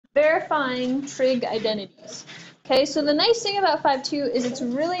verifying trig identities. Okay, so the nice thing about 5.2 is it's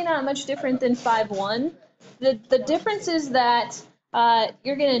really not much different than 5.1. The difference is that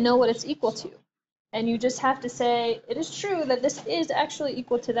you're going to know what it's equal to. And you just have to say, it is true that this is actually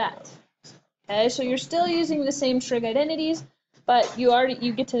equal to that. Okay, so you're still using the same trig identities, but you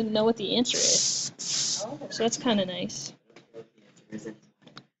get to know what the answer is. So that's kind of nice.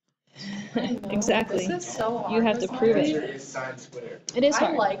 Exactly. This is so hard. You have to prove it. It is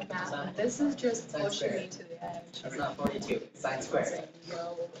hard. I like math. This is just pushing me to the edge. That's not 42. It's sine squared.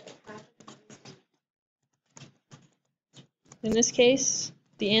 In this case,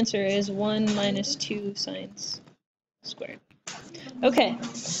 the answer is 1 minus 2 sine squared. Okay,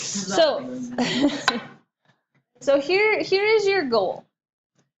 so so here is your goal.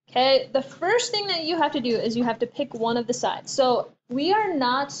 Okay, the first thing that you have to do is you have to pick one of the sides. So we are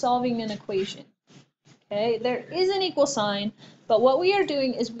not solving an equation. Okay, there is an equal sign, but what we are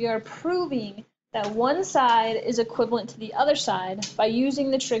doing is we are proving that one side is equivalent to the other side by using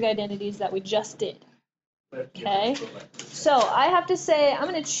the trig identities that we just did. Okay, so I have to say I'm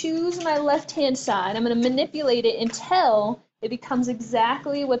going to choose my left-hand side. I'm going to manipulate it until it becomes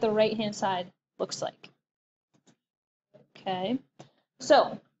exactly what the right-hand side looks like. Okay,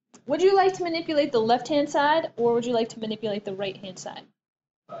 so would you like to manipulate the left-hand side or would you like to manipulate the right-hand side?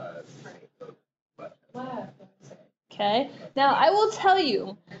 Okay, now I will tell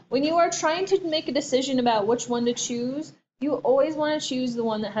you, when you are trying to make a decision about which one to choose, you always want to choose the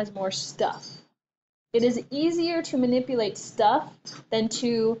one that has more stuff. It is easier to manipulate stuff than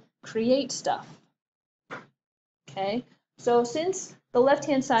to create stuff. Okay, so since the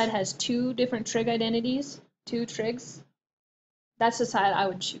left-hand side has two different trig identities, two trigs, that's the side I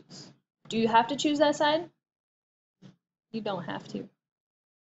would choose. Do you have to choose that side? You don't have to.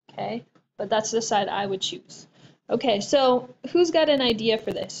 Okay, but that's the side I would choose. Okay, so who's got an idea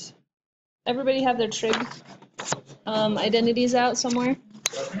for this? Everybody have their trig identities out somewhere?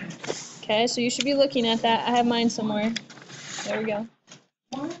 Okay, so you should be looking at that. I have mine somewhere. There we go.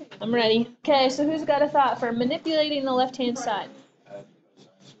 I'm ready. Okay, so who's got a thought for manipulating the left-hand side?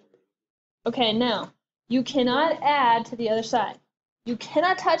 Okay, now, you cannot add to the other side. You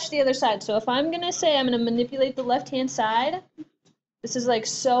cannot touch the other side. So if I'm going to say I'm going to manipulate the left-hand side, this is like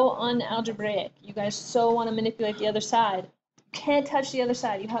so unalgebraic. You guys so want to manipulate the other side. You can't touch the other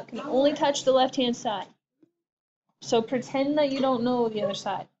side. You can only touch the left-hand side. So pretend that you don't know the other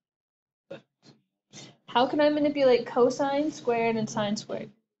side. How can I manipulate cosine squared and sine squared?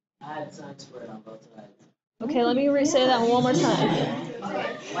 Add sine squared on both sides. Okay, let me re-say that one more time.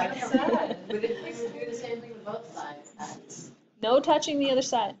 Like I said, but if you would do the same thing with both sides. No touching the other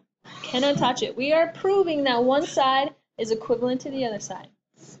side. Cannot touch it. We are proving that one side is equivalent to the other side.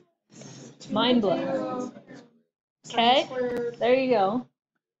 Mind blowing. Okay, there you go.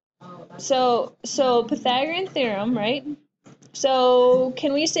 So Pythagorean theorem, right? So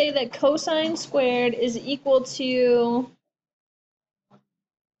can we say that cosine squared is equal to...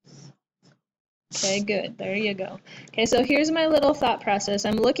 Okay, good. There you go. Okay, so here's my little thought process.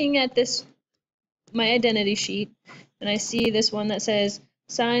 I'm looking at this, my identity sheet, and I see this one that says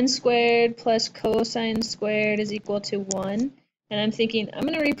sine squared plus cosine squared is equal to 1. And I'm thinking, I'm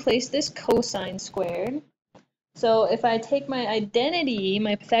going to replace this cosine squared. So if I take my identity,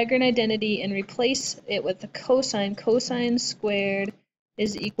 my Pythagorean identity, and replace it with the cosine, cosine squared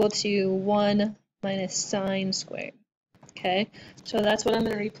is equal to 1 minus sine squared. Okay, so that's what I'm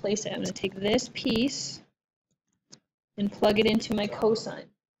going to replace it. I'm going to take this piece and plug it into my cosine.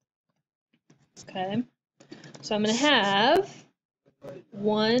 Okay, so I'm going to have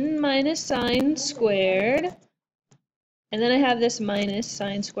 1 minus sine squared, and then I have this minus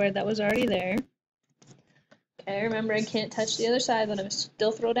sine squared that was already there. Okay, remember I can't touch the other side, but I'm going to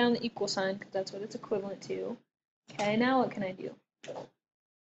still throw down the equal sign because that's what it's equivalent to. Okay, now what can I do?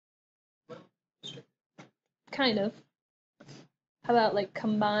 Kind of. How about like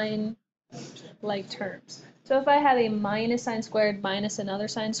combine like terms? So if I have a minus sine squared minus another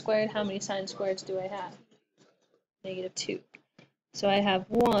sine squared, how many sine squareds do I have? -2. So I have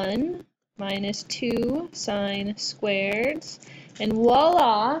 1 minus 2 sine squareds, and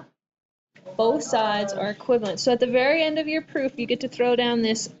voila, both sides are equivalent. So at the very end of your proof, you get to throw down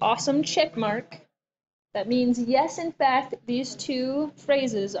this awesome check mark. That means, yes, in fact, these two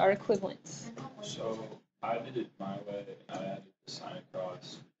phrases are equivalent. So I did it my way, and I added the sine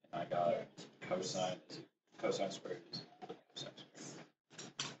across, and I got cosine squared is equal to cosine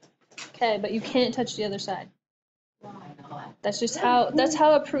squared. Okay, but you can't touch the other side. That's just that's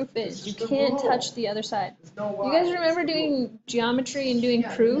how a proof is. You can't touch the other side. You guys remember doing geometry and doing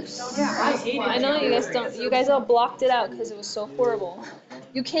proofs? Yeah, I hate it. I know you guys don't. You guys all blocked it out because it was so horrible.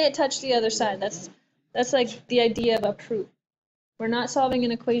 You can't touch the other side. That's like the idea of a proof. We're not solving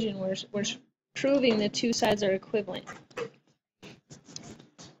an equation. We're proving the two sides are equivalent.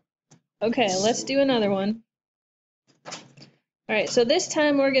 Okay, let's do another one. All right, so this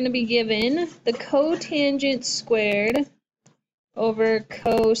time we're going to be given the cotangent squared over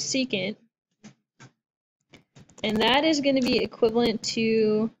cosecant, and that is going to be equivalent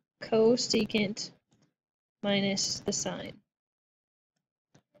to cosecant minus the sine.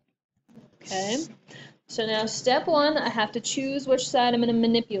 Okay, so now step one, I have to choose which side I'm going to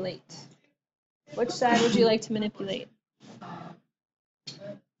manipulate. Which side would you like to manipulate?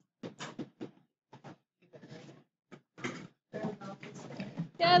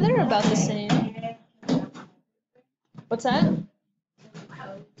 Yeah, they're about the same. What's that?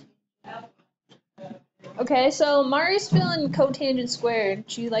 Okay, so Mari's feeling cotangent squared.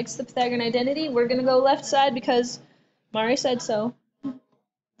 She likes the Pythagorean identity. We're going to go left side because Mari said so.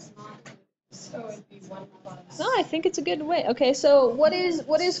 So it'd be 1 plus. No, I think it's a good way. Okay, so what is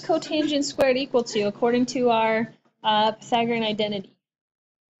cotangent squared equal to according to our Pythagorean identity?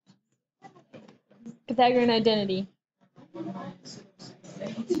 Pythagorean identity.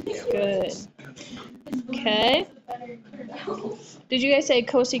 Good. Okay. Did you guys say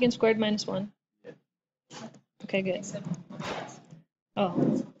cosecant squared minus 1? Okay, good.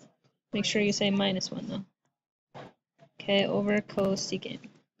 Oh, make sure you say minus 1 though. Okay, over cosecant.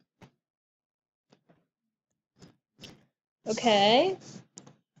 Okay,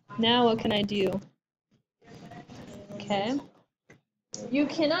 now what can I do? Okay, you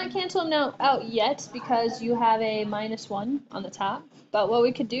cannot cancel them out yet because you have a minus 1 on the top, but what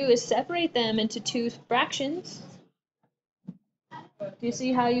we could do is separate them into two fractions. Do you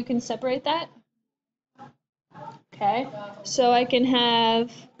see how you can separate that? Okay, so I can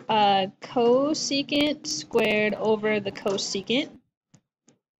have cosecant squared over the cosecant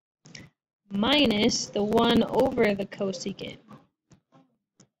minus the 1 over the cosecant.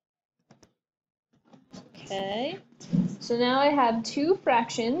 Okay, so now I have two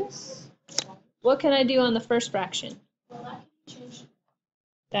fractions. What can I do on the first fraction?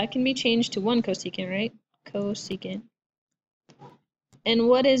 That can be changed to 1 cosecant, right? Cosecant. And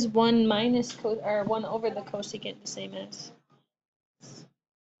what is 1 minus or 1 over the cosecant the same as?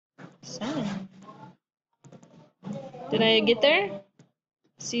 Sine. Did I get there?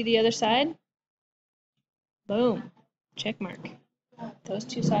 See the other side? Boom. Check mark. Those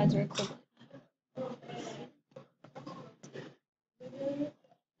two sides are equivalent.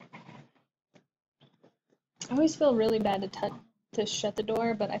 I always feel really bad to shut the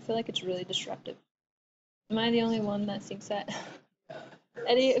door, but I feel like it's really disruptive. Am I the only one that thinks that?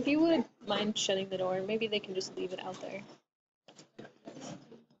 Eddie, if you would mind shutting the door, maybe they can just leave it out there.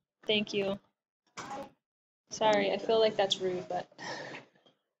 Thank you. Sorry, I feel like that's rude, but...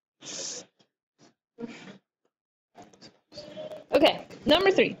 Okay,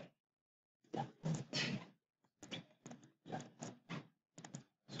 number 3.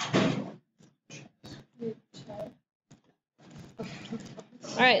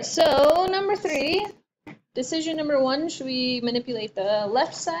 All right, so number 3, decision number 1, should we manipulate the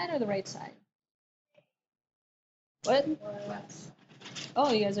left side or the right side? What?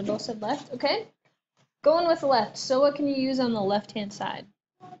 Oh, you guys are both said left? Okay. Going with left. So what can you use on the left-hand side?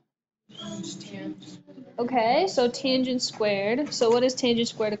 Okay, so tangent squared. So what is tangent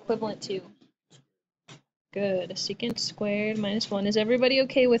squared equivalent to? Good. Secant squared minus 1. Is everybody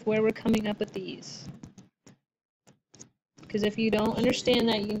okay with where we're coming up with these? Because if you don't understand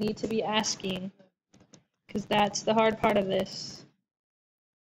that, you need to be asking. Because that's the hard part of this.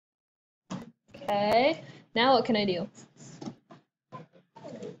 Okay. Now what can I do?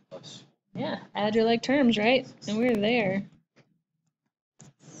 Yeah, add your like terms, right? And we're there.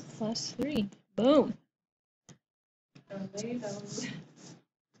 Plus 3. Boom.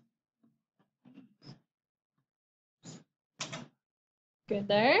 Good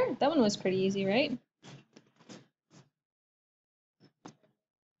there. That one was pretty easy, right?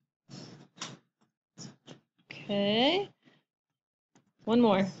 Okay. One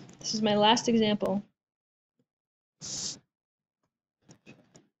more. This is my last example.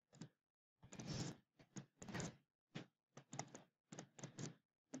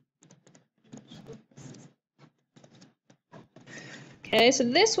 Okay, so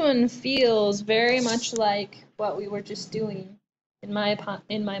this one feels very much like what we were just doing in my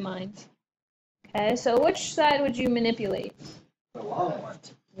mind. Okay, so which side would you manipulate? The long one.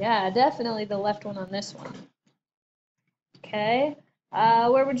 Yeah, definitely the left one on this one. Okay,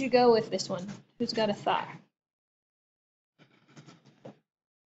 where would you go with this one? Who's got a thought?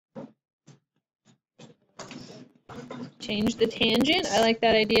 Change the tangent. I like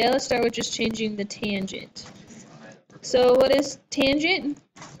that idea. Let's start with just changing the tangent. So what is tangent?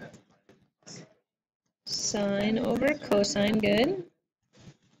 Sine over cosine. Good.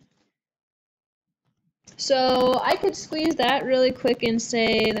 So I could squeeze that really quick and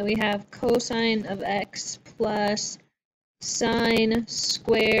say that we have cosine of x plus sine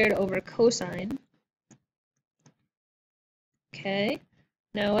squared over cosine. Okay.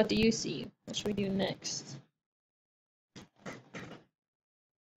 Now what do you see? What should we do next?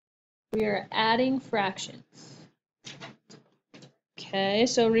 We are adding fractions. Okay,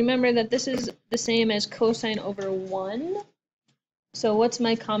 so remember that this is the same as cosine over 1. So what's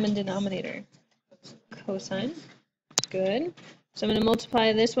my common denominator? Cosine. Good. So I'm going to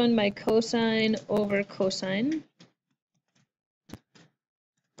multiply this one by cosine over cosine.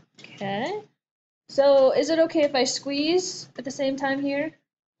 Okay. So is it okay if I squeeze at the same time here?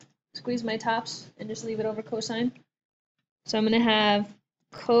 Squeeze my tops and just leave it over cosine? So I'm going to have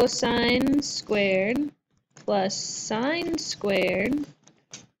cosine squared plus sine squared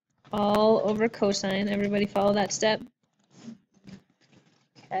all over cosine. Everybody follow that step?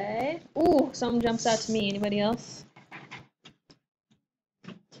 Okay. Ooh, something jumps out to me. Anybody else?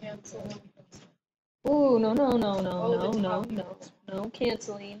 Cancel. Ooh, no,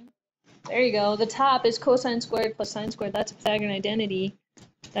 canceling. There you go. The top is cosine squared plus sine squared. That's a Pythagorean identity.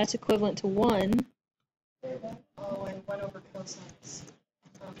 That's equivalent to 1. Oh, and 1 over cosines.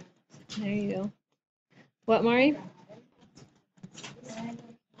 There you go. What, Mari?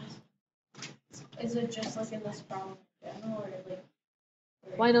 Is it just like in this problem in general, or like?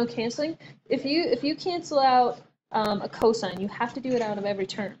 Why no canceling? If you cancel out a cosine, you have to do it out of every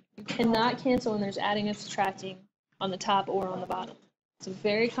term. You cannot cancel when there's adding and subtracting on the top or on the bottom. It's a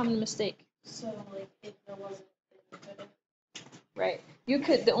very common mistake. So like if there wasn't, then you couldn't. Right. You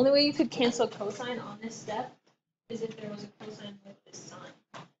could. The only way you could cancel cosine on this step is if there was a cosine with this sign.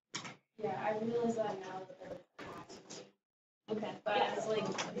 Yeah, I realize that now that they're passing. Okay. But I was like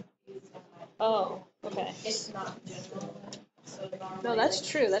confused on that. Oh. Okay. It's not in general. So normally, No, that's like,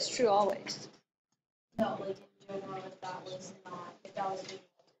 true. That's true always. No, like in general, if that was not, if that was being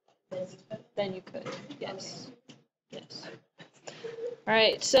this, Then you could. Yes. Yes. All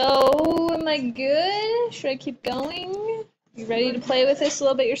right. So am I good? Should I keep going? You ready to play with this a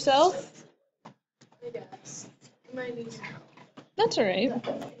little bit yourself? I guess. You might need some help. That's all right.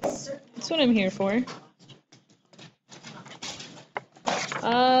 That's what I'm here for.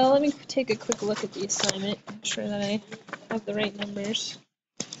 Let me take a quick look at the assignment, make sure that I have the right numbers.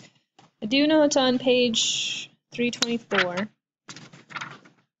 I do know it's on page 324.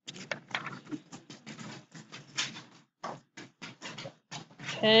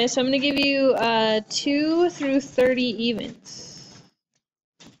 Okay, so I'm going to give you 2 through 30 even.